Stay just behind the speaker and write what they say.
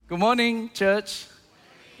Good morning, church.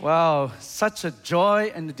 Wow, such a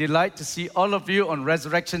joy and a delight to see all of you on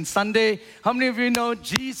Resurrection Sunday. How many of you know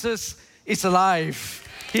Jesus is alive?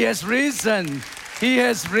 He has risen. He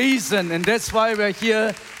has risen, and that's why we're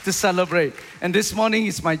here to celebrate. And this morning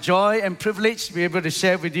is my joy and privilege to be able to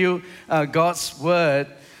share with you God's word.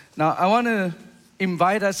 Now, I want to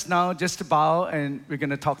invite us now just to bow, and we're going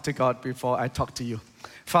to talk to God before I talk to you.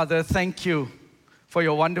 Father, thank you for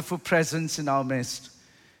your wonderful presence in our midst.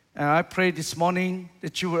 And I pray this morning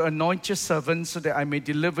that you will anoint your servant so that I may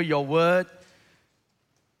deliver your word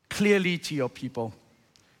clearly to your people.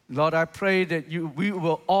 Lord, I pray that we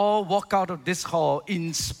will all walk out of this hall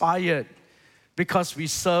inspired because we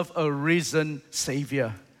serve a risen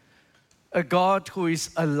Savior, a God who is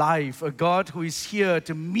alive, a God who is here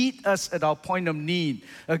to meet us at our point of need,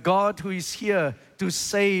 a God who is here to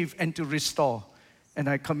save and to restore. And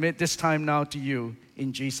I commit this time now to you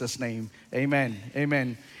in Jesus' name. Amen.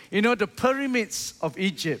 Amen. You know, the pyramids of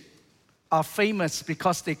Egypt are famous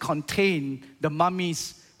because they contain the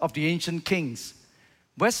mummies of the ancient kings.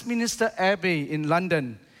 Westminster Abbey in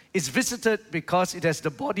London is visited because it has the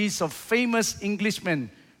bodies of famous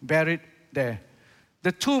Englishmen buried there.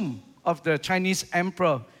 The tomb of the Chinese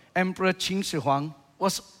Emperor Qin Shi Huang,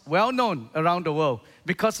 was well known around the world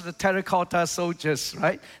because of the terracotta soldiers,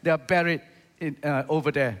 right? They are buried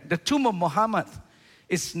over there. The tomb of Muhammad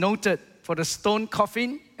is noted for the stone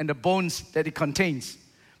coffin and the bones that it contains.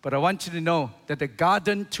 But I want you to know that the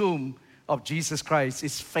garden tomb of Jesus Christ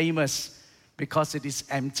is famous because it is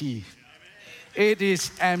empty. It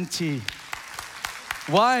is empty.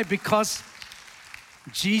 Why? Because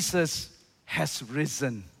Jesus has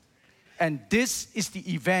risen. And this is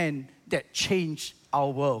the event that changed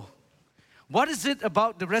our world. What is it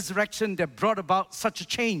about the resurrection that brought about such a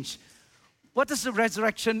change? What does the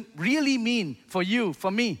resurrection really mean for you,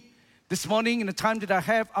 for me? This morning, in the time that I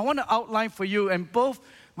have, I want to outline for you, and both,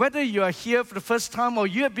 whether you are here for the first time or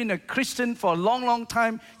you have been a Christian for a long, long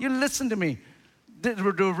time, you listen to me. The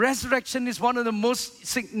resurrection is one of the most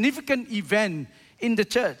significant events in the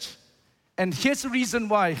church. And here's the reason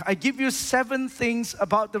why. I give you 7 things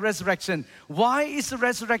about the resurrection. Why is the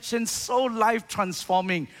resurrection so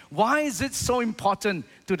life-transforming? Why is it so important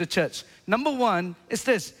to the church? Number 1 is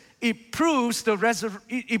this. It proves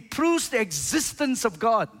the existence of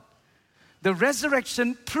God. The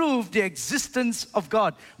resurrection proved the existence of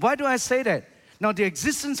God. Why do I say that? Now, the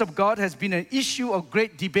existence of God has been an issue of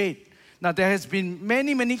great debate. Now, there has been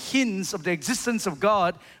many, many hints of the existence of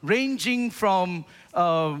God, ranging from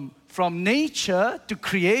nature to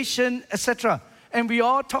creation, etc. And we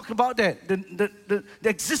all talk about that, the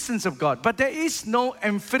existence of God. But there is no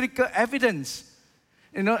empirical evidence.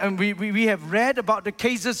 You know, and we have read about the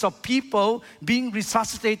cases of people being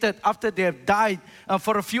resuscitated after they have died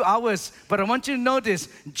for a few hours. But I want you to know this.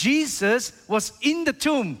 Jesus was in the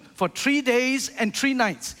tomb for 3 days and 3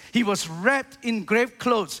 nights. He was wrapped in grave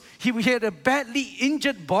clothes. He had a badly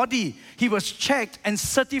injured body. He was checked and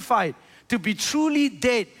certified to be truly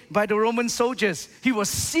dead by the Roman soldiers. He was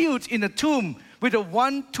sealed in a tomb with a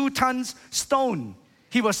 1-2 tons stone.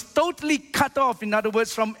 He was totally cut off, in other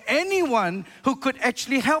words, from anyone who could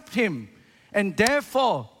actually help him. And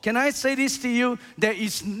therefore, can I say this to you? There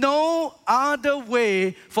is no other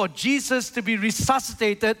way for Jesus to be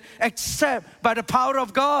resuscitated except by the power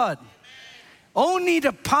of God. Only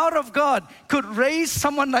the power of God could raise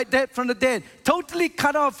someone like that from the dead, totally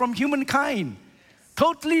cut off from humankind,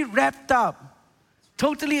 totally wrapped up,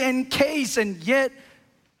 totally encased, and yet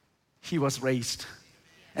he was raised.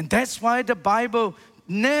 And that's why the Bible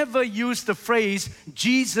never used the phrase,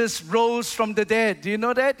 Jesus rose from the dead. Do you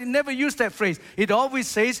know that? It never used that phrase. It always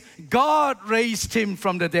says, God raised him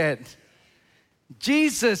from the dead.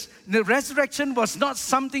 The resurrection was not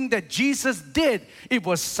something that Jesus did. It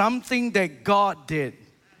was something that God did.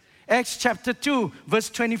 Acts chapter 2, verse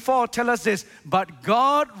 24 tells us this, but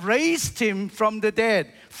God raised him from the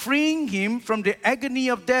dead, freeing him from the agony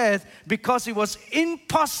of death because it was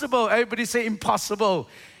impossible. Everybody say impossible.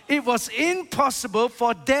 It was impossible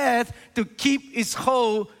for death to keep its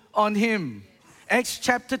hold on him. Acts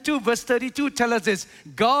chapter 2, verse 32 tells us this.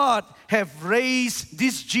 God have raised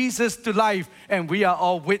this Jesus to life, and we are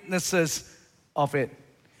all witnesses of it.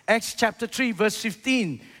 Acts chapter 3, verse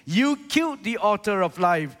 15. You killed the author of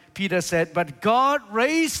life, Peter said, but God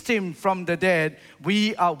raised him from the dead.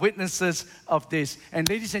 We are witnesses of this. And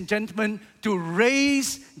ladies and gentlemen, to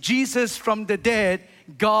raise Jesus from the dead,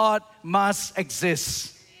 God must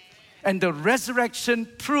exist. And the resurrection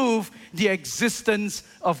proved the existence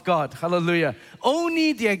of God. Hallelujah.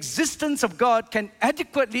 Only the existence of God can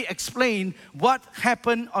adequately explain what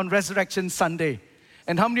happened on Resurrection Sunday.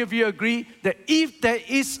 And how many of you agree that if there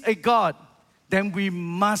is a God, then we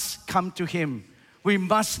must come to Him. We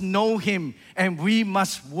must know Him and we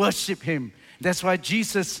must worship Him. That's why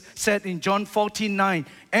Jesus said in John 14:9,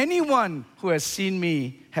 anyone who has seen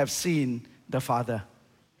me have seen the Father.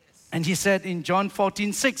 And He said in John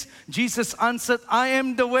 14:6, Jesus answered, I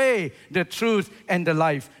am the way, the truth, and the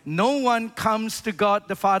life. No one comes to God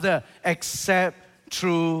the Father except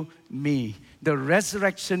through me. The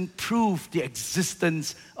resurrection proved the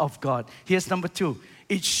existence of God. Here's number 2.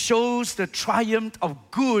 It shows the triumph of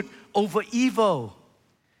good over evil.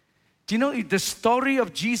 Do you know, if the story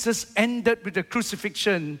of Jesus ended with the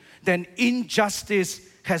crucifixion, then injustice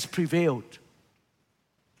has prevailed.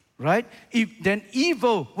 Right? Then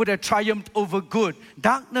evil would have triumphed over good.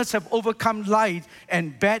 Darkness have overcome light,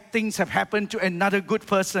 and bad things have happened to another good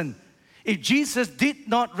person. If Jesus did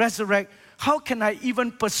not resurrect, how can I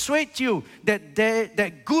even persuade you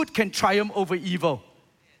that good can triumph over evil?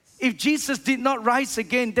 If Jesus did not rise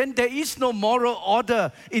again, then there is no moral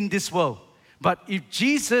order in this world. But if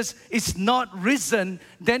Jesus is not risen,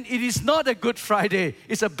 then it is not a Good Friday.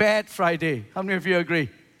 It's a bad Friday. How many of you agree?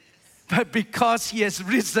 But because He has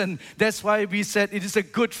risen, that's why we said it is a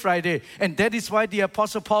Good Friday. And that is why the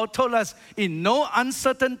Apostle Paul told us in no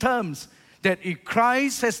uncertain terms that if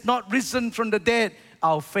Christ has not risen from the dead,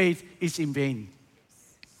 our faith is in vain.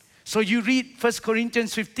 So you read 1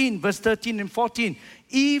 Corinthians 15, verse 13 and 14.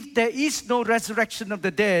 If there is no resurrection of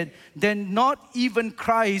the dead, then not even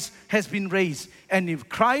Christ has been raised. And if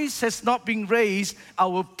Christ has not been raised,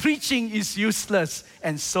 our preaching is useless,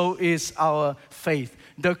 and so is our faith.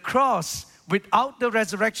 The cross, without the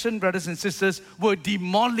resurrection, brothers and sisters, will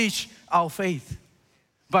demolish our faith.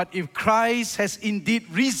 But if Christ has indeed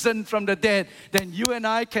risen from the dead, then you and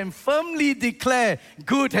I can firmly declare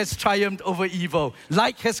good has triumphed over evil.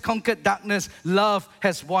 Light has conquered darkness. Love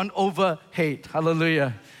has won over hate.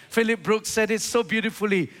 Hallelujah. Philip Brooks said it so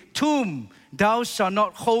beautifully. Tomb, thou shalt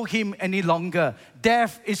not hold him any longer.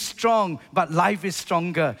 Death is strong, but life is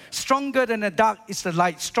stronger. Stronger than the dark is the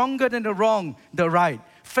light. Stronger than the wrong, the right.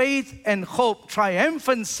 Faith and hope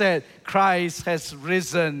triumphant said, Christ has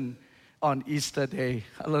risen on Easter Day.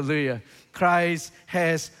 Hallelujah. Christ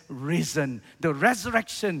has risen. The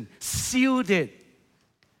resurrection sealed it.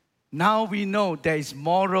 Now we know there is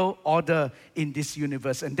moral order in this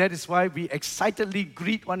universe. And that is why we excitedly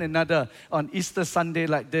greet one another on Easter Sunday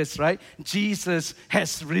like this, right? Jesus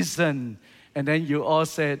has risen. And then you all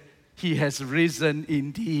said, He has risen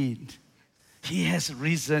indeed. He has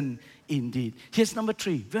risen indeed. Here's number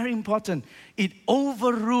 3, very important. It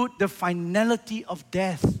overruled the finality of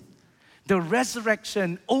death. The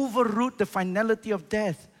resurrection overruled the finality of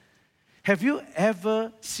death. Have you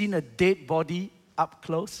ever seen a dead body up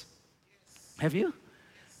close? Have you?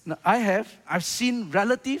 No, I have. I've seen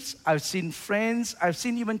relatives, I've seen friends, I've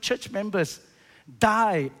seen even church members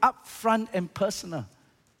die up front and personal.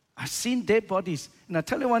 I've seen dead bodies. And I'll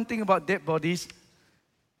tell you one thing about dead bodies.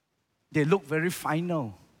 They look very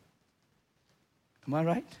final. Am I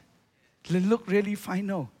right? They look really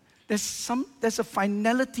final. There's a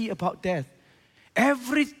finality about death.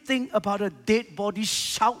 Everything about a dead body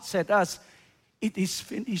shouts at us, it is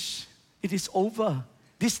finished. It is over.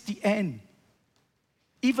 This is the end.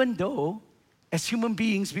 Even though, as human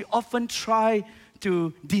beings, we often try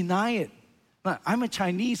to deny it. Now, I'm a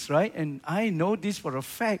Chinese, right? And I know this for a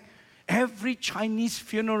fact. Every Chinese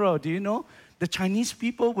funeral, do you know? The Chinese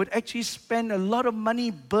people would actually spend a lot of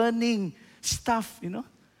money burning stuff, you know?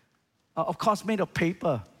 Of course, made of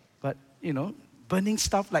paper. But, you know, burning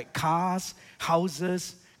stuff like cars,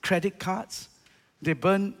 houses, credit cards. They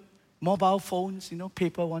burn mobile phones, you know,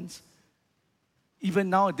 paper ones.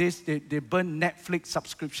 Even nowadays, they burn Netflix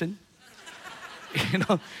subscription. You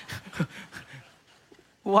know.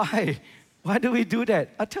 Why? Why do we do that?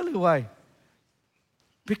 I'll tell you why.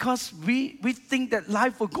 Because we think that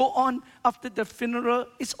life will go on after the funeral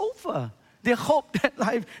is over. They hope that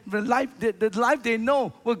the life they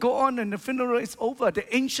know will go on and the funeral is over.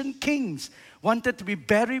 The ancient kings wanted to be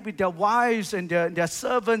buried with their wives and their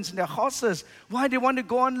servants and their horses. Why? They want to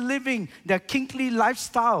go on living their kingly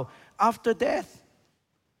lifestyle after death.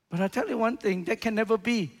 But I tell you one thing, that can never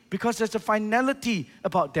be, because there's a finality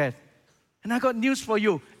about death. And I got news for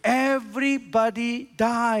you. Everybody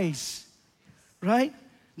dies, right?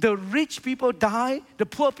 The rich people die, the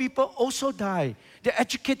poor people also die. The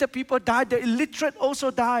educated people die, the illiterate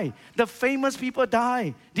also die. The famous people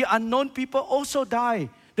die. The unknown people also die.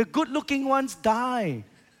 The good-looking ones die.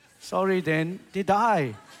 Sorry then, they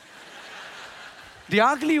die. The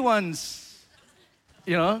ugly ones,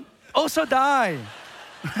 you know, also die.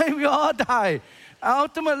 We all die.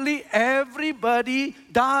 Ultimately, everybody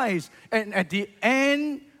dies. And at the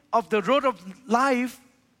end of the road of life,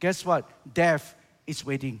 guess what? Death is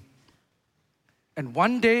waiting. And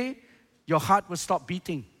one day, your heart will stop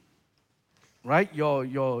beating, right?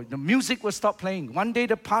 The music will stop playing. One day,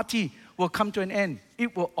 the party will come to an end.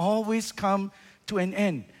 It will always come to an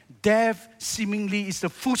end. Death seemingly is the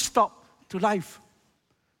full stop to life.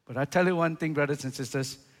 But I tell you one thing, brothers and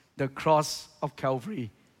sisters, the cross of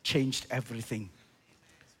Calvary changed everything.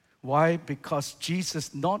 Why? Because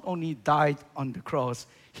Jesus not only died on the cross,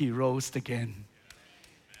 he rose again.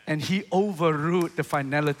 And he overruled the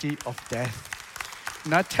finality of death.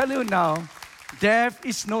 And I tell you now, death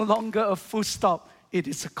is no longer a full stop, it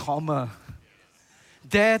is a comma.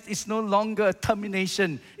 Death is no longer a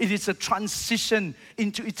termination, it is a transition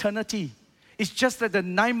into eternity. It's just that the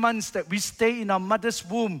 9 months that we stay in our mother's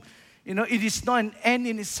womb, it is not an end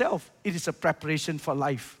in itself, it is a preparation for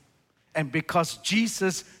life. And because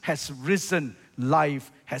Jesus has risen,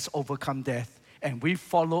 life has overcome death. And we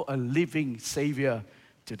follow a living Savior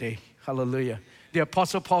today. Hallelujah. The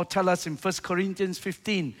Apostle Paul tells us in 1 Corinthians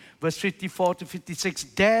 15, verse 54 to 56,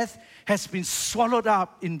 death has been swallowed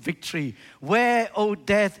up in victory. Where, O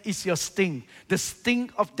death, is your sting? The sting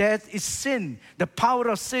of death is sin. The power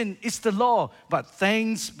of sin is the law. But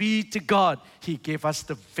thanks be to God, he gave us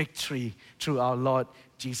the victory through our Lord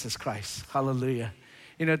Jesus Christ. Hallelujah.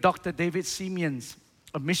 Dr. David Simeons,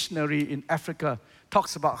 a missionary in Africa,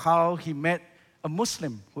 talks about how he met a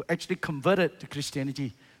Muslim who actually converted to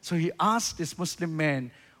Christianity. So he asked this Muslim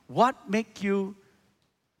man, what made you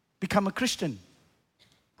become a Christian?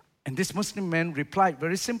 And this Muslim man replied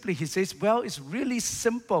very simply. He says, well, it's really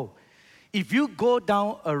simple. If you go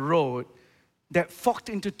down a road that forked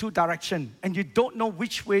into 2 directions and you don't know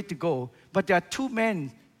which way to go, but there are 2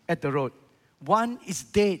 men at the road. One is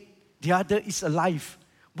dead, the other is alive.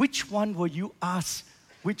 Which one will you ask,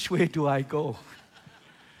 which way do I go?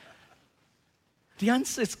 The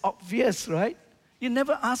answer is obvious, right? You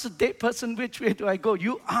never ask a dead person, which way do I go?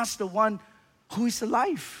 You ask the one who is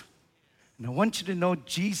alive. And I want you to know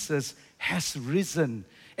Jesus has risen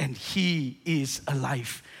and he is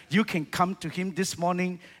alive. You can come to him this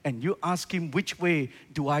morning and you ask him, which way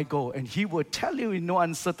do I go? And he will tell you in no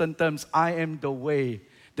uncertain terms, I am the way,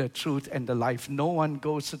 the truth, and the life. No one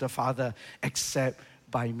goes to the Father except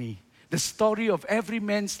by me. The story of every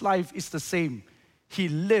man's life is the same. He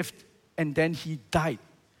lived and then he died.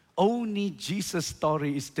 Only Jesus'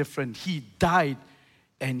 story is different. He died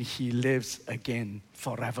and he lives again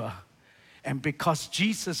forever. And because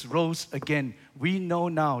Jesus rose again, we know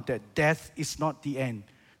now that death is not the end.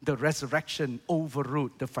 The resurrection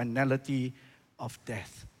overruled the finality of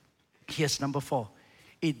death. Here's number 4.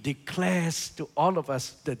 It declares to all of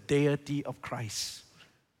us the deity of Christ.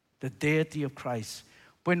 The deity of Christ.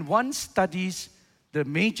 When one studies the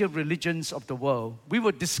major religions of the world, we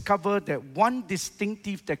will discover that one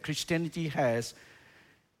distinctive that Christianity has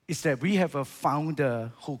is that we have a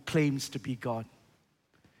founder who claims to be God.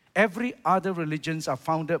 Every other religions are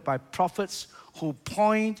founded by prophets who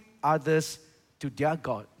point others to their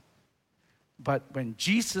God. But when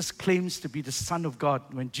Jesus claims to be the Son of God,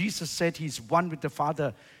 when Jesus said he's one with the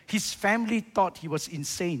Father, his family thought he was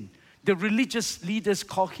insane. The religious leaders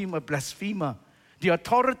called him a blasphemer. The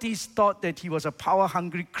authorities thought that he was a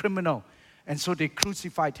power-hungry criminal, and so they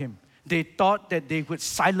crucified him. They thought that they would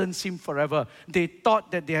silence him forever. They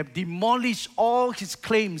thought that they have demolished all his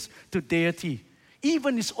claims to deity.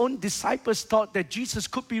 Even his own disciples thought that Jesus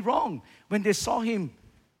could be wrong when they saw him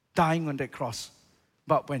dying on that cross.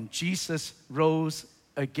 But when Jesus rose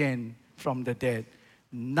again from the dead,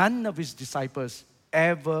 none of his disciples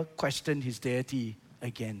ever questioned his deity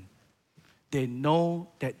again. They know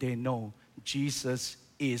that they know Jesus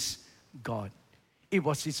is God. It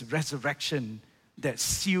was his resurrection that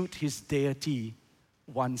sealed his deity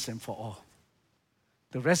once and for all.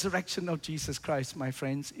 The resurrection of Jesus Christ, my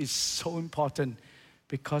friends, is so important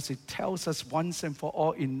because it tells us once and for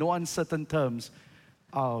all in no uncertain terms,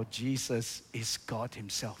 oh, Jesus is God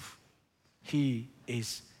himself. He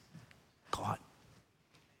is God.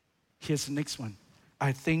 Here's the next one.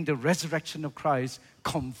 I think the resurrection of Christ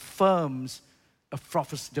confirms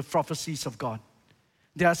the prophecies of God.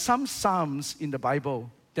 There are some psalms in the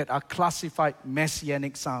Bible that are classified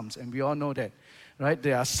messianic psalms, and we all know that, right?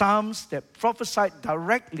 There are psalms that prophesied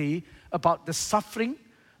directly about the suffering,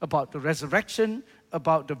 about the resurrection,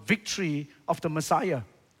 about the victory of the Messiah.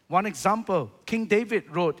 One example, King David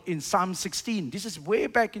wrote in Psalm 16. This is way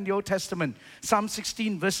back in the Old Testament. Psalm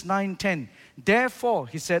 16, verse 9, 10. Therefore,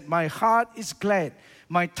 he said, my heart is glad,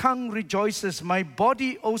 my tongue rejoices, my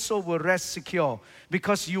body also will rest secure,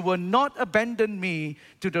 because you will not abandon me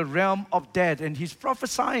to the realm of death. And he's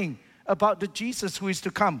prophesying about the Jesus who is to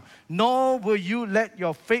come. Nor will you let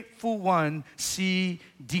your faithful one see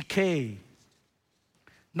decay.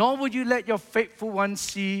 Nor will you let your faithful one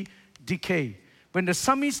see decay. When the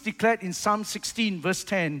psalmist declared in Psalm 16, verse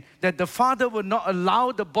 10, that the Father will not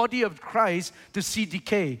allow the body of Christ to see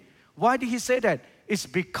decay. Why did he say that? It's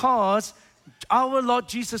because our Lord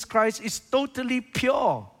Jesus Christ is totally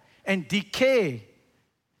pure, and decay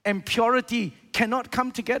and purity cannot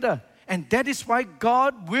come together. And that is why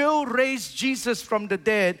God will raise Jesus from the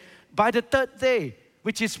dead by the third day,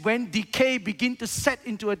 which is when decay begins to set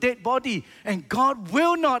into a dead body. And God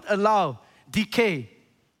will not allow decay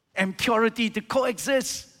and purity to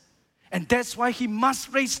coexist. And that's why he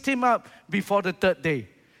must raise him up before the third day,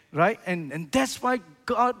 right? And that's why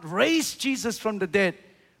God raised Jesus from the dead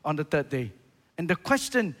on the third day. And the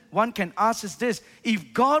question one can ask is this: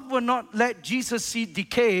 if God will not let Jesus see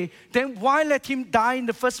decay, then why let him die in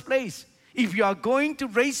the first place? If you are going to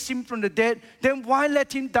raise him from the dead, then why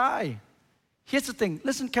let him die? Here's the thing,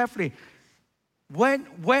 listen carefully.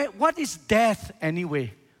 What is death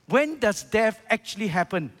anyway? When does death actually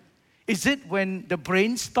happen? Is it when the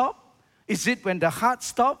brain stops? Is it when the heart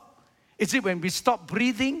stops? Is it when we stop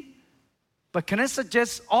breathing? But can I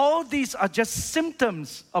suggest all these are just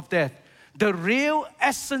symptoms of death? The real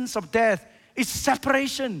essence of death is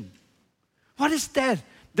separation. What is death?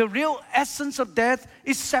 The real essence of death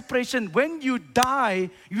is separation. When you die,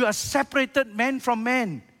 you are separated man from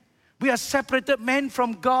man. We are separated man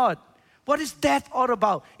from God. What is death all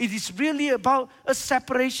about? It is really about a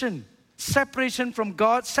separation. Separation from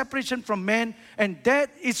God, separation from man. And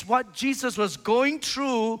that is what Jesus was going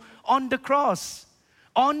through on the cross.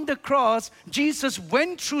 On the cross, Jesus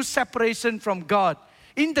went through separation from God.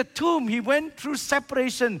 In the tomb, he went through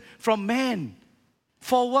separation from man.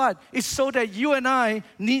 For what? It's so that you and I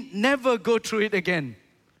need never go through it again.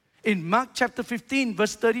 In Mark chapter 15,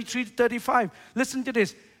 verse 33 to 35, listen to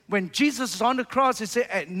this. When Jesus was on the cross, he said,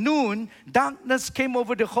 at noon, darkness came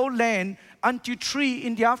over the whole land until 3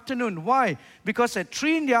 in the afternoon. Why? Because at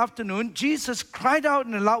 3 in the afternoon, Jesus cried out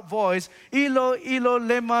in a loud voice, Eloi, Eloi,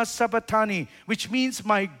 lema sabachthani, which means,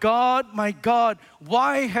 my God,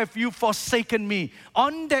 why have you forsaken me?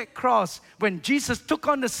 On that cross, when Jesus took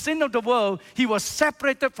on the sin of the world, he was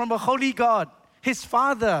separated from a holy God, his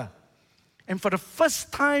Father. And for the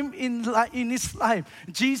first time in his life,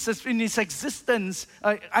 Jesus, in his existence,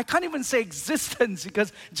 I can't even say existence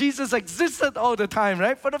because Jesus existed all the time,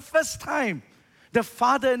 right? For the first time, the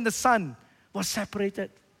Father and the Son were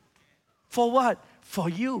separated. For what? For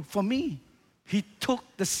you, for me. He took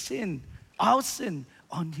the sin, our sin,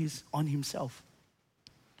 on himself.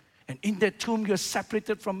 And in that tomb, you're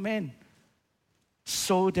separated from men,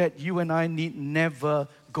 so that you and I need never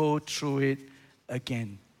go through it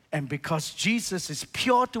again. And because Jesus is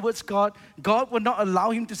pure towards God, God will not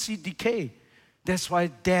allow him to see decay. That's why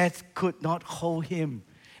death could not hold him.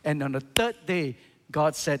 And on the third day,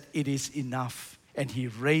 God said, it is enough. And he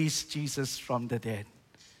raised Jesus from the dead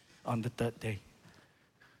on the third day.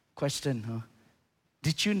 Question,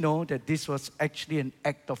 Did you know that this was actually an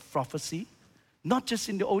act of prophecy? Not just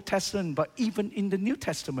in the Old Testament, but even in the New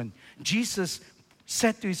Testament. Jesus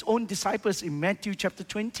said to his own disciples in Matthew chapter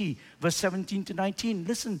 20, verse 17 to 19.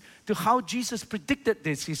 Listen to how Jesus predicted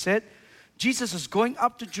this. He said, Jesus was going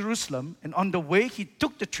up to Jerusalem, and on the way he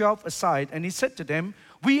took the 12 aside, and he said to them,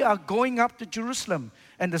 we are going up to Jerusalem,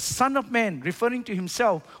 and the Son of Man, referring to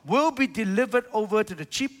himself, will be delivered over to the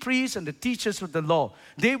chief priests and the teachers of the law.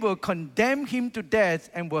 They will condemn him to death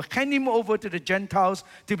and will hand him over to the Gentiles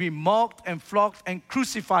to be mocked and flogged and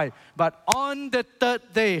crucified. But on the third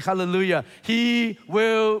day, hallelujah, he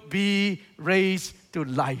will be raised to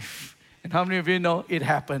life. And how many of you know it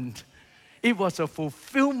happened? It was a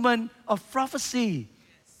fulfillment of prophecy.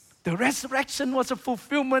 The resurrection was a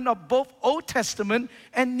fulfillment of both Old Testament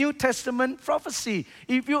and New Testament prophecy.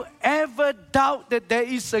 If you ever doubt that there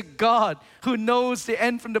is a God who knows the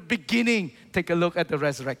end from the beginning, take a look at the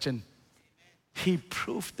resurrection. He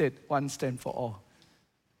proved it once and for all.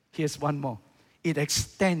 Here's one more. It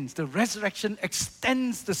extends, the resurrection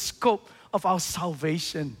extends the scope of our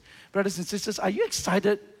salvation. Brothers and sisters, are you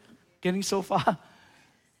excited getting so far?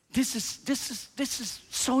 This is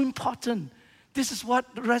so important. This is what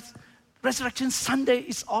Resurrection Sunday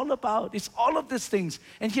is all about. It's all of these things.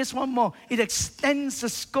 And here's one more. It extends the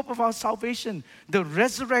scope of our salvation. The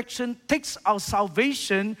resurrection takes our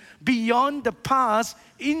salvation beyond the past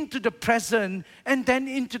into the present and then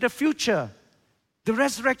into the future. The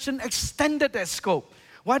resurrection extended that scope.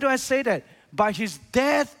 Why do I say that? By his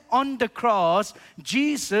death on the cross,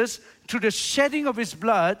 Jesus, through the shedding of his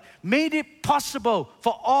blood, made it possible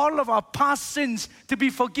for all of our past sins to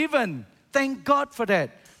be forgiven. Thank God for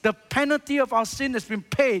that. The penalty of our sin has been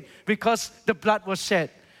paid because the blood was shed.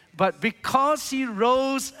 But because he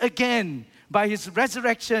rose again by his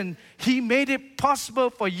resurrection, he made it possible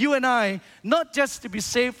for you and I not just to be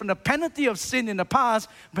saved from the penalty of sin in the past,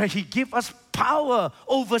 but he gave us power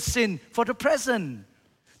over sin for the present.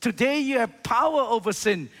 Today you have power over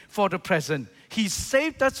sin for the present. He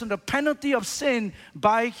saved us from the penalty of sin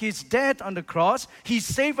by his death on the cross. He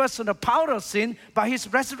saved us from the power of sin by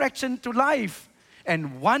his resurrection to life.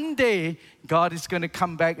 And one day, God is going to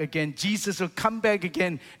come back again. Jesus will come back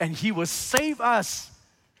again, and he will save us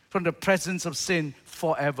from the presence of sin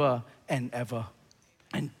forever and ever.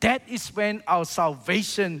 And that is when our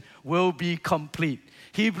salvation will be complete.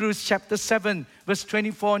 Hebrews chapter 7, verse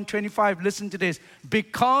 24 and 25. Listen to this.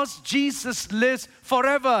 Because Jesus lives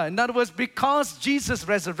forever. In other words, because Jesus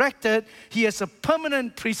resurrected, he has a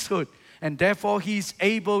permanent priesthood. And therefore, he's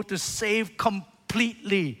able to save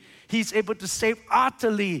completely. He's able to save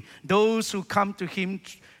utterly those who come to him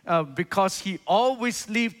because he always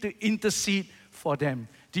lived to intercede for them.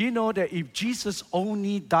 Do you know that if Jesus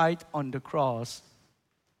only died on the cross,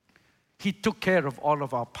 he took care of all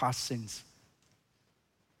of our past sins?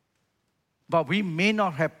 But we may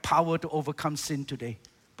not have power to overcome sin today.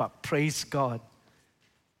 But praise God,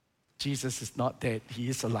 Jesus is not dead. He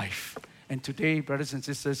is alive. And today, brothers and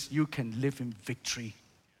sisters, you can live in victory.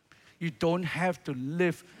 You don't have to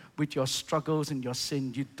live with your struggles and your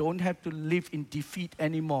sin. You don't have to live in defeat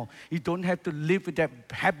anymore. You don't have to live with that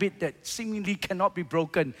habit that seemingly cannot be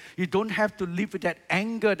broken. You don't have to live with that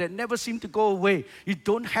anger that never seems to go away. You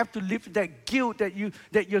don't have to live with that guilt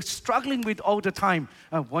that you're struggling with all the time.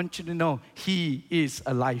 I want you to know he is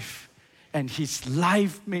alive. And his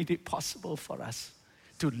life made it possible for us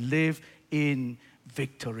to live in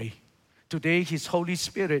victory. Today, his Holy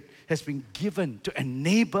Spirit has been given to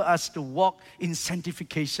enable us to walk in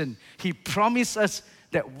sanctification. He promised us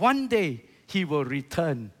that one day he will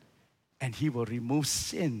return and he will remove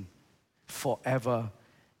sin forever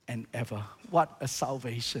and ever. What a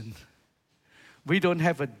salvation. We don't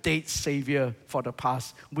have a dead Savior for the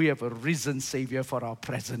past. We have a risen Savior for our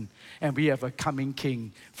present. And we have a coming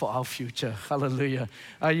King for our future. Hallelujah.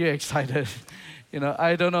 Are you excited? You know,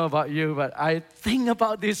 I don't know about you, but I think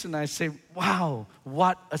about this and I say, wow,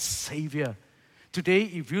 what a Savior. Today,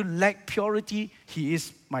 if you lack purity, he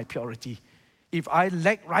is my purity. If I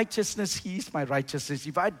lack righteousness, he is my righteousness.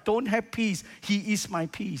 If I don't have peace, he is my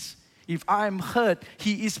peace. If I am hurt,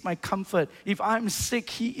 he is my comfort. If I'm sick,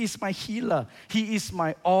 he is my healer. He is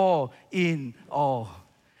my all in all.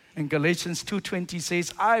 And Galatians 2:20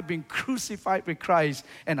 says, I've been crucified with Christ,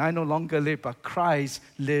 and I no longer live, but Christ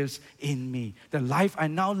lives in me. The life I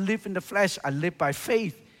now live in the flesh, I live by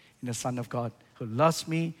faith in the Son of God, who loves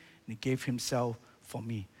me and he gave himself for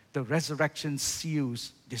me. The resurrection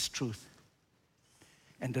seals this truth.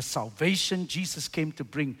 And the salvation Jesus came to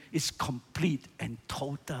bring is complete and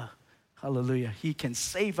total. Hallelujah. He can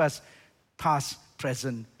save us past,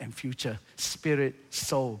 present, and future, spirit,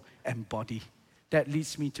 soul, and body. That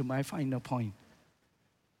leads me to my final point.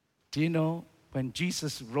 Do you know, when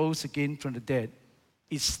Jesus rose again from the dead,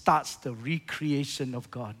 it starts the recreation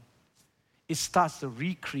of God. It starts the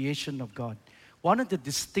recreation of God. One of the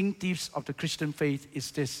distinctives of the Christian faith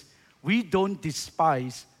is this: we don't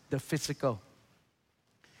despise the physical.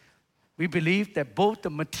 We believe that both the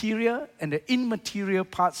material and the immaterial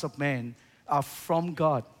parts of man are from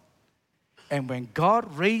God. And when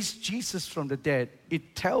God raised Jesus from the dead,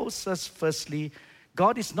 it tells us firstly,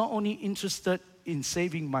 God is not only interested in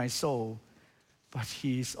saving my soul, but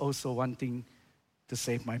he is also wanting to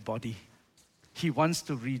save my body. He wants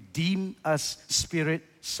to redeem us spirit,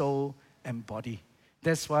 soul, and body.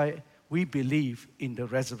 That's why we believe in the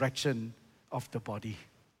resurrection of the body.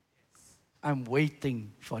 I'm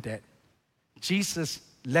waiting for that. Jesus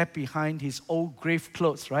left behind his old grave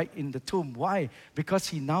clothes, right, in the tomb. Why? Because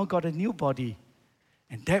he now got a new body.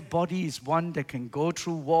 And that body is one that can go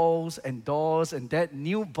through walls and doors, and that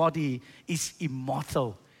new body is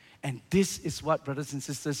immortal. And this is what, brothers and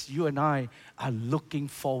sisters, you and I are looking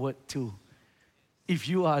forward to. If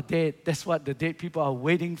you are dead, that's what the dead people are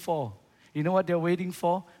waiting for. You know what they're waiting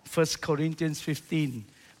for? 1 Corinthians 15,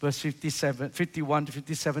 verse 51 to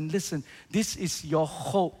 57. Listen, this is your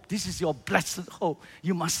hope. This is your blessed hope.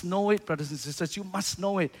 You must know it, brothers and sisters. You must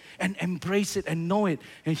know it and embrace it and know it.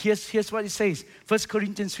 And here's what it says. 1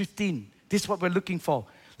 Corinthians 15. This is what we're looking for.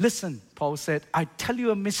 Listen, Paul said, I tell you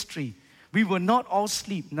a mystery. We will not all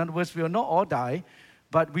sleep. In other words, we will not all die,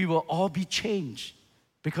 but we will all be changed.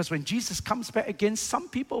 Because when Jesus comes back again, some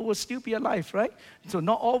people will still be alive, right? So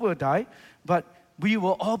not all will die, but we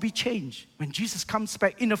will all be changed. When Jesus comes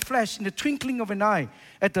back in the flesh, in the twinkling of an eye,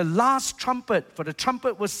 at the last trumpet, for the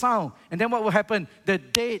trumpet will sound. And then what will happen? The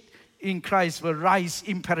dead in Christ will rise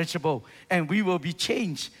imperishable, and we will be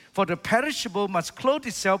changed. For the perishable must clothe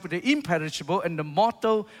itself with the imperishable, and the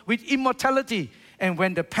mortal with immortality. And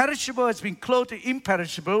when the perishable has been clothed with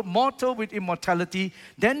imperishable, mortal with immortality,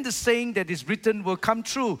 then the saying that is written will come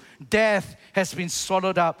true. Death has been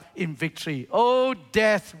swallowed up in victory. Oh,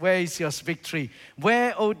 death, where is your victory?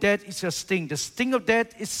 Where, oh, death, is your sting? The sting of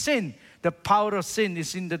death is sin. The power of sin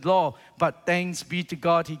is in the law. But thanks be to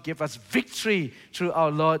God, He gave us victory through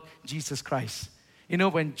our Lord Jesus Christ. You know,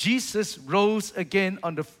 when Jesus rose again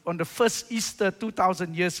on the first Easter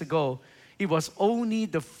 2,000 years ago, it was only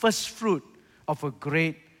the first fruit of a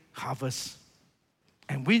great harvest.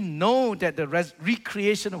 And we know that the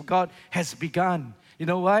recreation of God has begun. You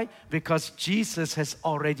know why? Because Jesus has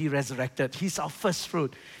already resurrected. He's our first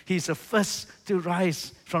fruit. He's the first to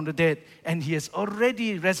rise from the dead. And He has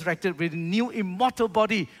already resurrected with a new immortal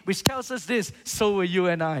body, which tells us this, so will you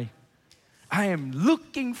and I. I am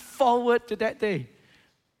looking forward to that day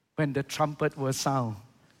when the trumpet will sound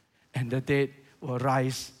and the dead will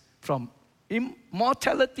rise from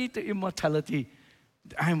immortality to immortality.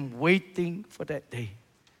 I'm waiting for that day.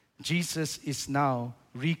 Jesus is now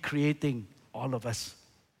recreating all of us.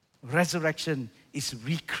 Resurrection is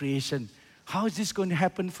recreation. How is this going to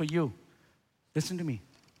happen for you? Listen to me.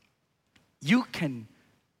 You can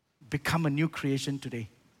become a new creation today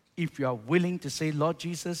if you are willing to say, Lord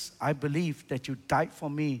Jesus, I believe that you died for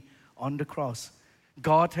me on the cross.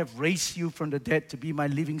 God have raised you from the dead to be my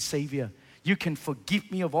living Savior. You can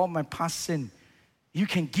forgive me of all my past sin. You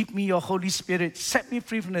can give me your Holy Spirit, set me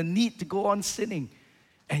free from the need to go on sinning.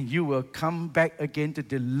 And you will come back again to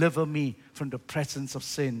deliver me from the presence of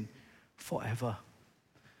sin forever.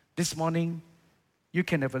 This morning, you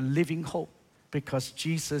can have a living hope because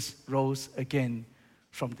Jesus rose again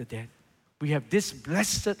from the dead. We have this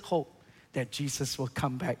blessed hope that Jesus will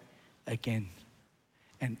come back again.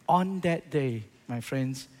 And on that day, my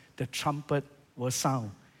friends, the trumpet will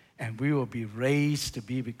sound. And we will be raised to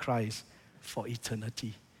be with Christ for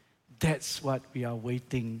eternity. That's what we are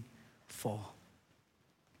waiting for.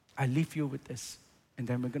 I leave you with this, and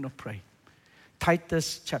then we're going to pray.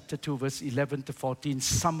 Titus chapter 2, verse 11 to 14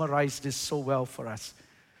 summarize this so well for us.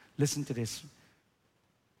 Listen to this.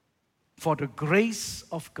 For the grace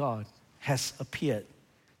of God has appeared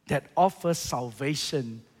that offers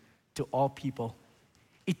salvation to all people.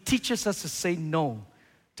 It teaches us to say no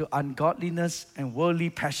to ungodliness and worldly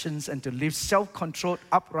passions and to live self-controlled,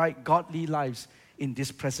 upright, godly lives in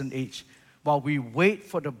this present age, while we wait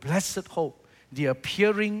for the blessed hope, the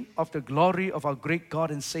appearing of the glory of our great God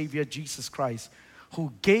and Savior, Jesus Christ,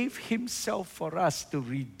 who gave Himself for us to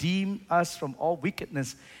redeem us from all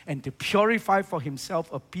wickedness and to purify for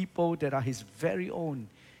Himself a people that are His very own,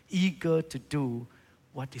 eager to do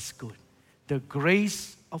what is good. The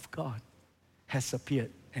grace of God has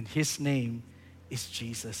appeared, and His name is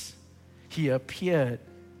Jesus. He appeared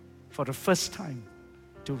for the first time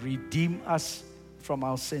to redeem us from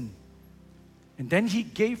our sin. And then He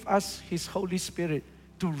gave us His Holy Spirit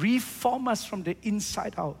to reform us from the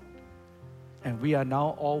inside out. And we are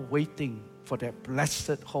now all waiting for that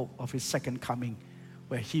blessed hope of His second coming,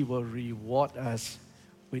 where He will reward us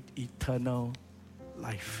with eternal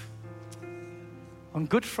life. On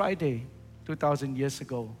Good Friday, 2,000 years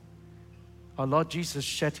ago, our Lord Jesus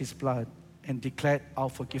shed His blood and declared our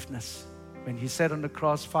forgiveness. When He said on the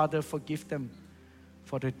cross, Father, forgive them,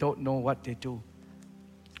 for they don't know what they do.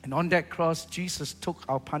 And on that cross, Jesus took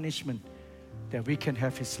our punishment that we can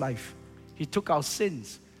have His life. He took our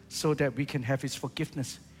sins so that we can have His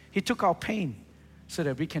forgiveness. He took our pain so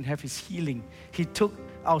that we can have His healing. He took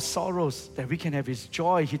our sorrows that we can have His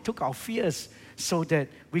joy. He took our fears so that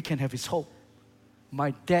we can have His hope. My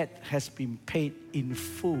debt has been paid in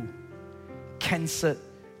full, cancelled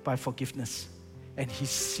by forgiveness, and He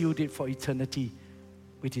sealed it for eternity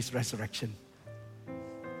with His resurrection.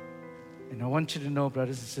 And I want you to know,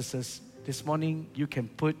 brothers and sisters, this morning you can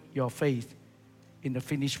put your faith in the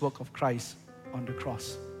finished work of Christ on the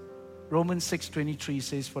cross. Romans 6:23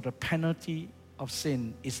 says, for the penalty of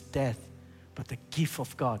sin is death, but the gift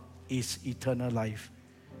of God is eternal life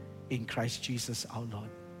in Christ Jesus our Lord.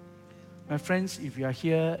 My friends, if you are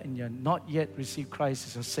here and you're not yet received Christ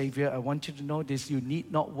as your Savior, I want you to know this. You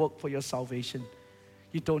need not work for your salvation.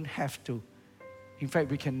 You don't have to. In fact,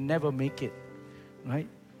 we can never make it, right?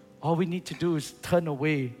 All we need to do is turn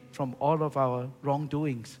away from all of our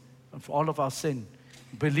wrongdoings, from all of our sin.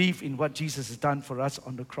 Believe in what Jesus has done for us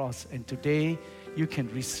on the cross. And today, you can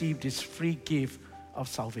receive this free gift of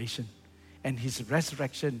salvation. And His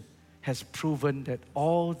resurrection has proven that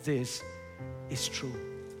all this is true.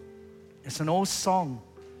 It's an old song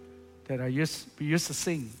that we used to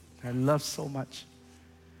sing. I love so much.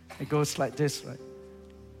 It goes like this, right?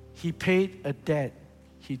 He paid a debt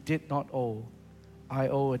He did not owe. I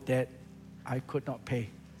owe a debt I could not pay.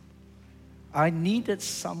 I needed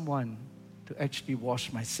someone to actually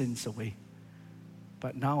wash my sins away.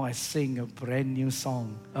 But now I sing a brand new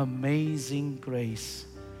song, Amazing Grace.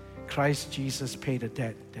 Christ Jesus paid a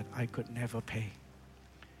debt that I could never pay.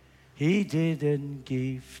 He didn't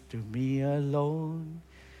give to me alone.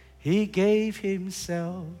 He gave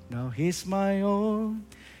Himself, now He's my own.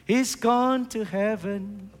 He's gone to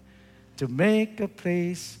heaven to make a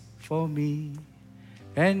place for me.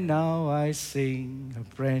 And now I sing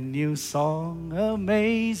a brand new song,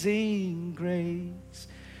 Amazing Grace.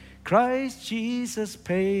 Christ Jesus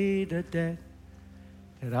paid a debt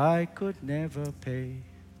that I could never pay.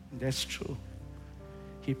 And that's true.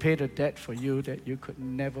 He paid a debt for you that you could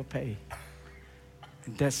never pay.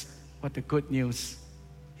 And that's what the good news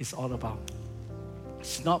is all about.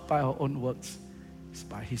 It's not by our own works, it's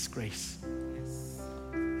by His grace.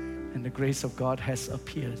 And the grace of God has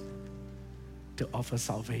appeared to offer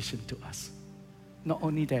salvation to us. Not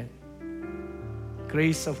only that,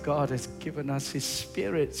 grace of God has given us His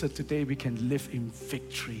Spirit so today we can live in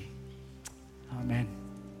victory. Amen.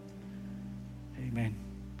 Amen.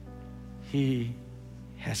 He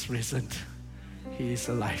has risen. He is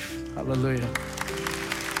alive. Hallelujah.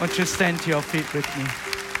 Why don't you stand to your feet with me?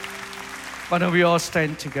 Why don't we all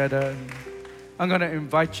stand together? I'm going to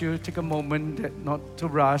invite you to take a moment not to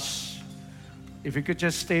rush. If you could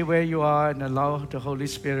just stay where you are and allow the Holy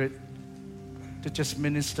Spirit to just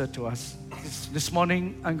minister to us. This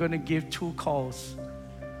morning, I'm going to give 2 calls.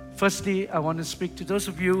 Firstly, I want to speak to those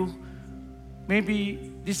of you,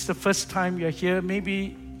 maybe this is the first time you're here,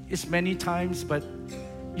 maybe it's many times, but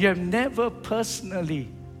you have never personally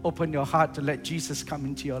opened your heart to let Jesus come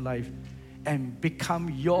into your life and become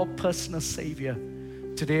your personal Savior.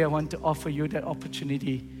 Today, I want to offer you that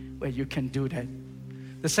opportunity where you can do that.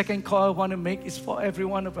 The second call I want to make is for every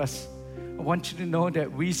one of us. I want you to know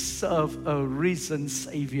that we serve a risen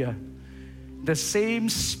Savior. The same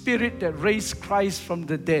Spirit that raised Christ from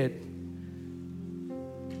the dead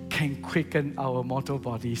can quicken our mortal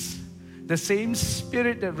bodies. The same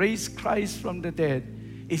Spirit that raised Christ from the dead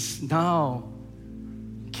is now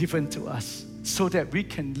given to us so that we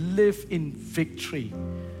can live in victory.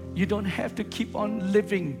 You don't have to keep on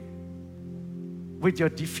living with your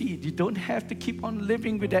defeat. You don't have to keep on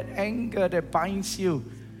living with that anger that binds you,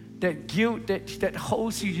 that guilt that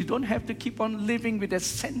holds you. You don't have to keep on living with that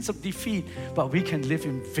sense of defeat, but we can live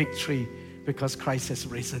in victory because Christ has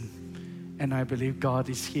risen. And I believe God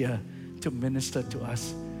is here to minister to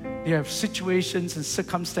us. You have situations and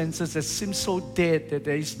circumstances that seem so dead that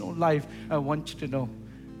there is no life. I want you to know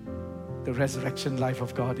the resurrection life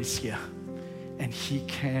of God is here. And He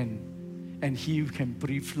can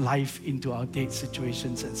breathe life into our dead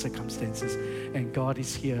situations and circumstances. And God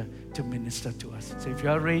is here to minister to us. So if you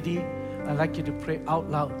are ready, I'd like you to pray out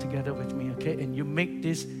loud together with me, okay? And you make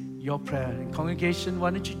this your prayer. And congregation,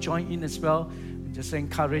 why don't you join in as well? Just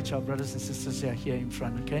encourage our brothers and sisters who are here in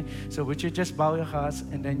front, okay? So would you just bow your hearts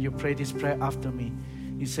and then you pray this prayer after me.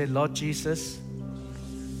 You say, Lord Jesus,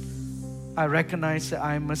 I recognize that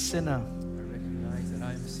I am a sinner.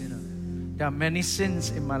 There are many sins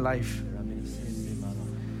in my life.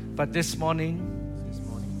 But this morning,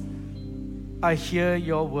 I hear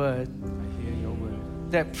your word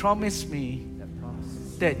that promised me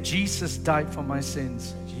that Jesus died for my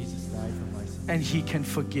sins and He can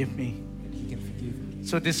forgive me.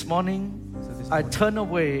 So this morning, I turn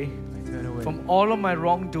away from all of my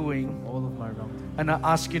wrongdoing and I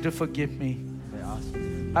ask you to forgive me.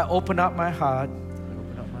 I open up my heart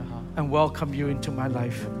and welcome you into my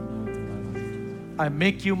life. I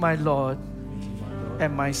make you my Lord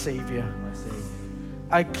and my Savior.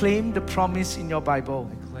 I claim the promise in your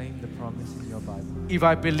Bible. If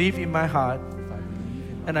I believe in my heart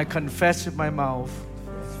and I confess with my mouth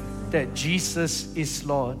that Jesus is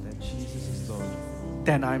Lord,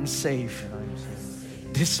 then I'm saved.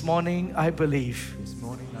 This morning I believe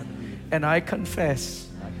and I confess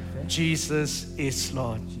Jesus is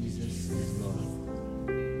Lord.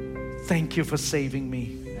 Thank you for saving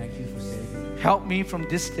me. Help me from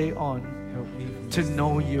this day on Help me from to this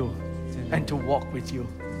know you to know and to walk with you.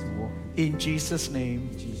 to walk In Jesus' name,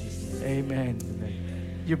 in Jesus' name. amen.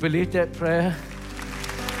 Amen. You believe that prayer?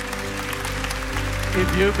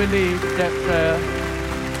 If you believe that prayer,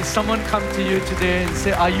 if someone come to you today and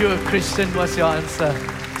say, are you a Christian? What's your answer?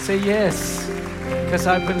 Say yes, because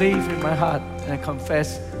I believe in my heart and I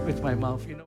confess with my mouth. You know.